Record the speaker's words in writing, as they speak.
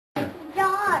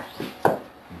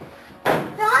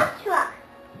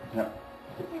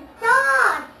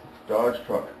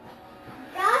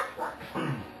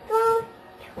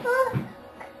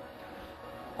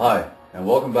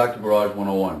welcome back to Garage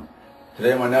 101.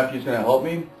 Today my nephew's going to help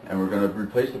me and we're going to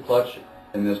replace the clutch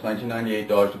in this 1998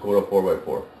 Dodge Dakota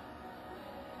 4x4.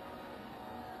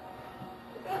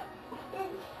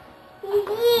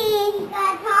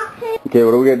 Okay,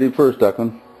 what do we got to do first,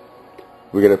 Declan?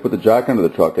 We got to put the jack under the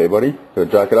truck, eh buddy? Got to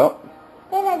jack it up?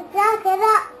 Gotta jack it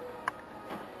up.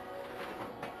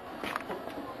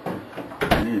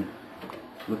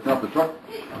 Lifting up the truck.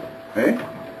 Hey?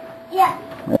 Yeah.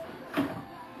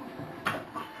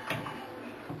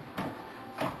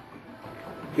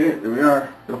 Okay, there we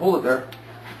are. Gonna hold it there.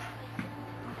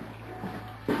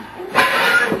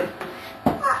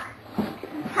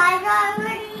 Tiger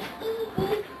already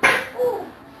eating. Ooh.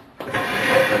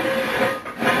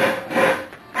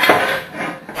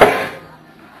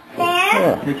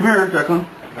 There. Okay, come here, Declan.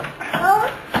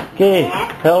 Oh. Okay,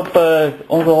 help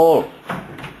Uncle Rolf.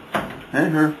 Hey,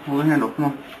 here, hold the handle. Come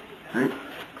on. Ready?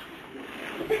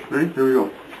 Ready? There we go.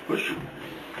 Push.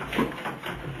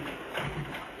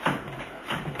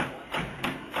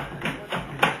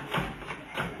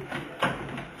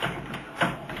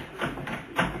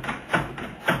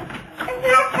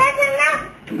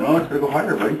 No, it's gotta go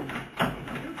higher, buddy.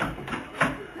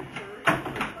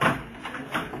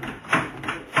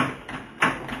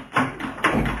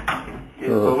 Okay,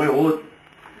 so wait, hold it.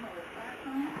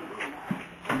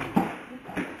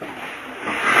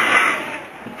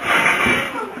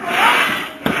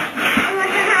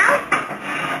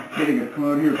 Okay, come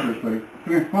out here first, buddy. Come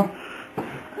here, come on.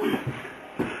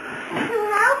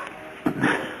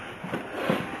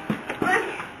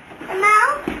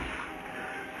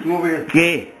 Come over here.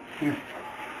 Okay. Here.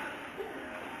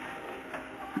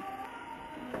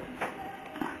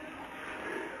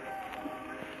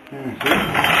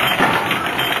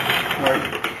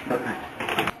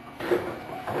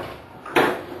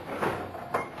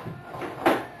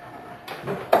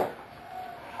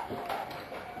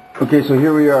 Okay, so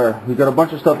here we are. We've got a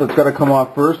bunch of stuff that's got to come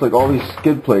off first, like all these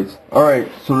skid plates.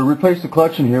 Alright, so to replace the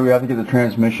clutch in here, we have to get the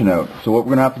transmission out. So what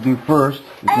we're going to have to do first is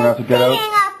we're going to have to get out...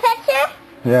 Taking a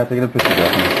picture? Yeah, taking a picture,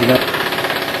 definitely.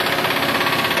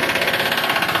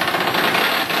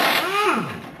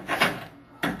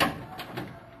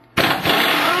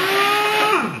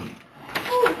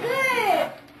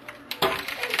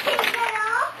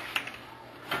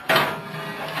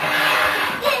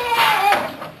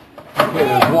 Okay,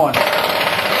 there's one.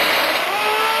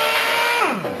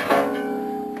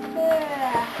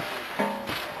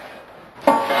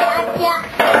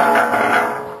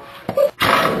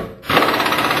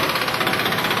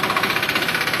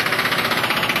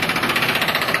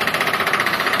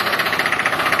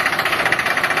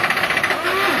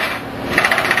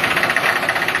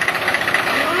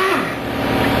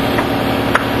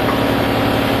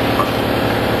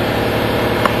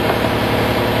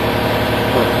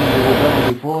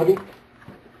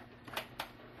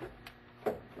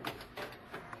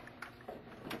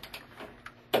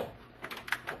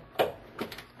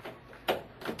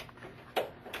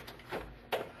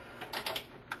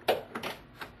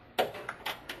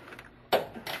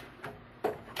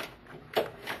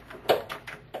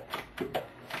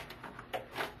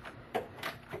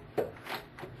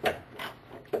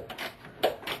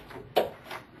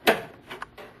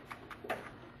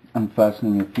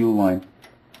 Unfastening a fuel line.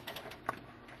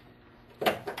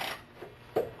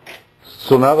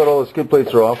 So now that all the skid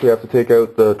plates are off, we have to take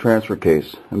out the transfer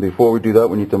case. And before we do that,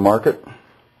 we need to mark it.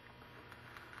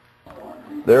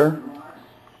 There.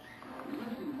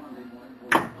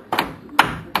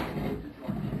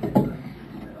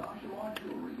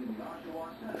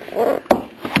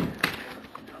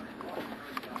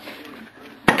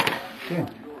 Okay.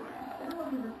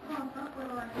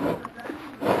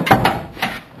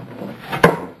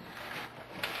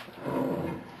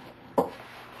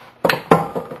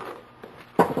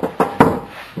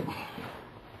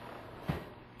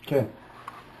 Okay.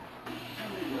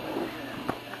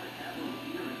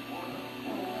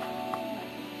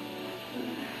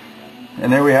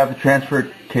 And there we have the transfer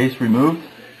case removed.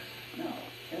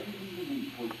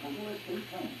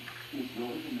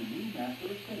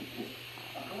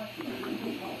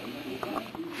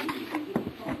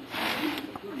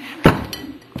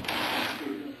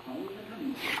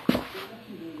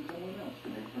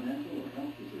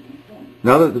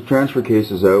 Now that the transfer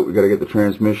case is out, we got to get the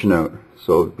transmission out.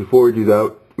 So before we do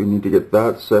that, we need to get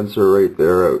that sensor right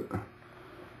there out.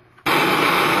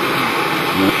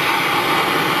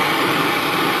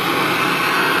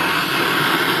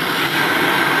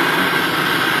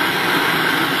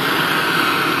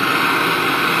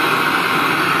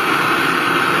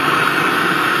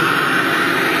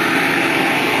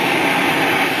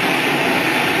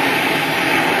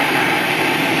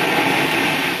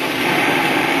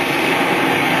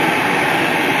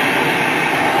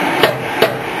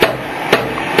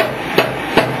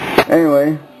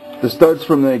 Anyway, the studs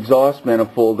from the exhaust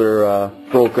manifold are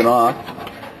broken off.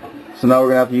 So now we're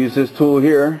going to have to use this tool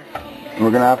here. And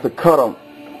we're going to have to cut them.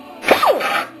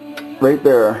 Right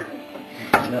there.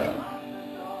 Yeah.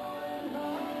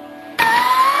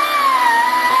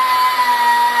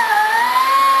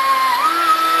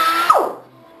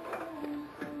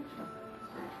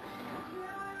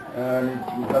 And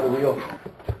another wheel.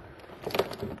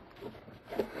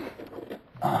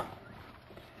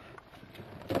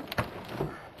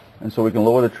 And so we can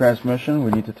lower the transmission,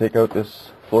 we need to take out this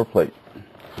floor plate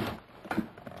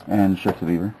and shift the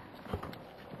lever.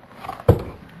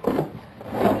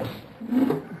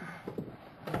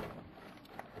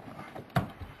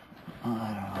 I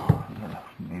don't know,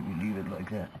 maybe leave it like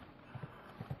that.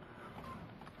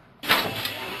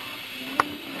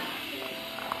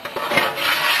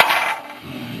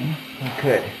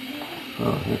 Okay,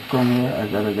 So this come here, I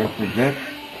gotta get the jack.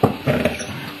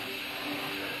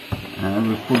 And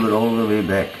we pull it all the way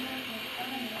back.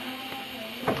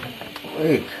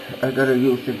 Wait, I gotta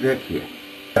use the jack here.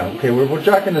 okay, we're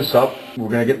jacking this up. We're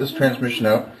going to get this transmission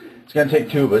out. It's going to take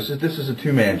two of us. This is a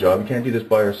two-man job. We can't do this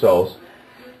by ourselves.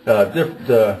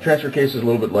 The transfer case is a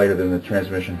little bit lighter than the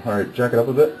transmission. All right, jack it up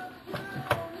a bit.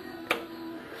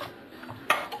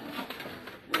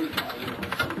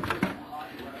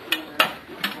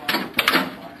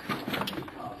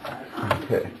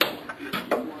 Okay.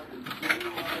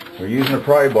 We're using a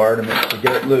pry bar to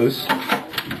get it loose.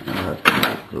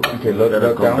 Okay, let it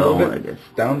up down a little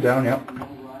bit. Down, yep.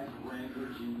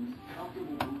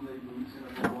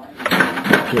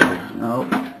 Okay,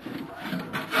 now.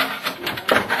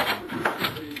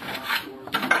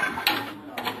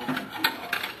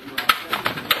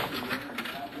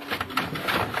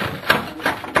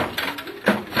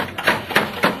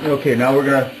 Okay, now we're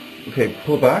gonna,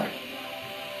 pull it back.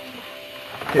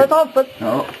 Okay.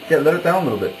 No, Yeah, let it down a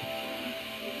little bit.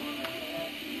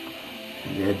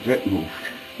 the jack moved.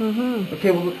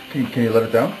 Okay, well, can you let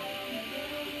it down?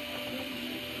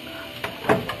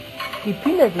 Die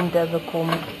Pine sind da so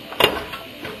komisch.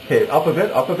 Okay, up a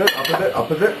bit, up a bit, up a bit,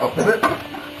 up a bit, up a bit.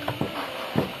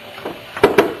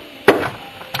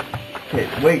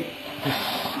 Okay, wait.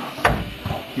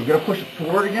 You gotta push it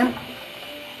forward again.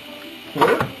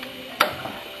 Forward.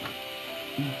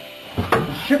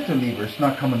 The shifter lever is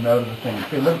not coming out of the thing.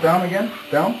 Okay, let it down again.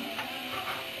 Down.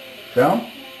 Down.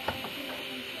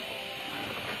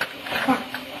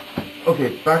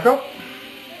 Okay, back up.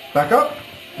 Back up.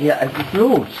 Yeah, it's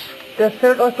loose. Das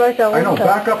fällt euch weiter runter. I know,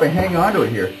 back up and hang on to it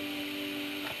here.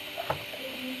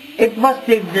 It must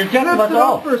be, the jack Lift was it up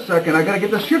off. for a second. I gotta get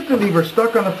the shifter lever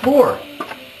stuck on the floor.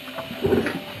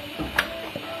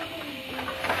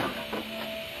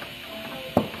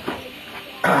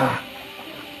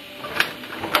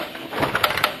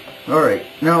 All right,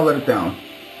 now let it down.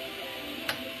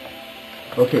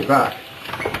 Okay, back.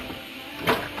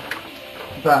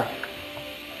 Back.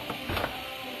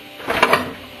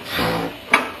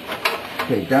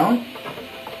 Okay, down.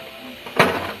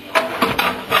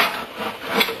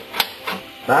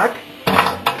 Back.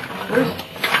 Where's...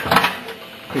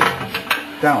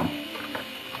 Okay, down.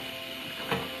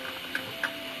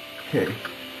 Okay.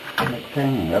 It's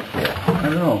hanging up there. I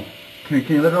don't know. Can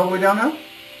you let it all the way down now?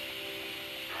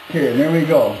 Okay, there we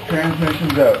go.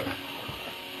 Transmission's out.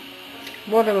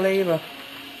 What a lever.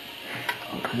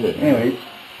 Okay. Anyway,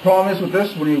 problem is with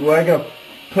this, when I gotta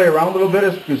play around a little bit,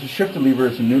 is because the shifter lever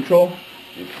is in neutral.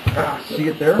 See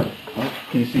it there?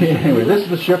 Can you see it? Anyway, this is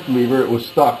the shifter lever. It was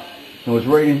stuck. It was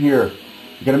right in here.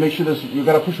 You gotta make sure this, you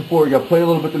gotta push it forward. You gotta play a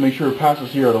little bit to make sure it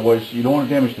passes here, otherwise you don't want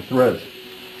to damage the threads.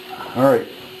 Alright.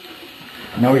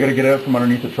 Now we gotta get it out from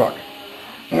underneath the truck.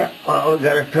 Yeah, well, we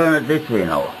gotta turn it this way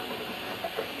now.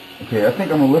 Okay, I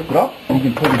think I'm gonna lift it up and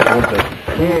you can pull these boards out.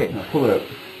 Okay. Now pull it out.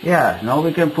 Yeah, now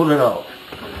we can pull it out.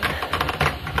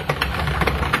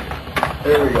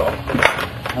 There we go.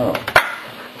 Oh.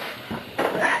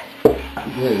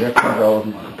 Okay, that comes out.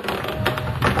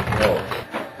 Oh.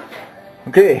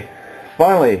 Okay,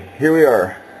 finally, here we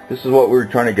are. This is what we were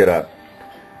trying to get at.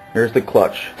 Here's the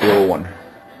clutch, the old one.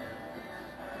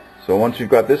 So once you've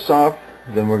got this off,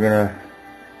 then we're gonna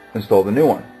install the new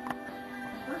one.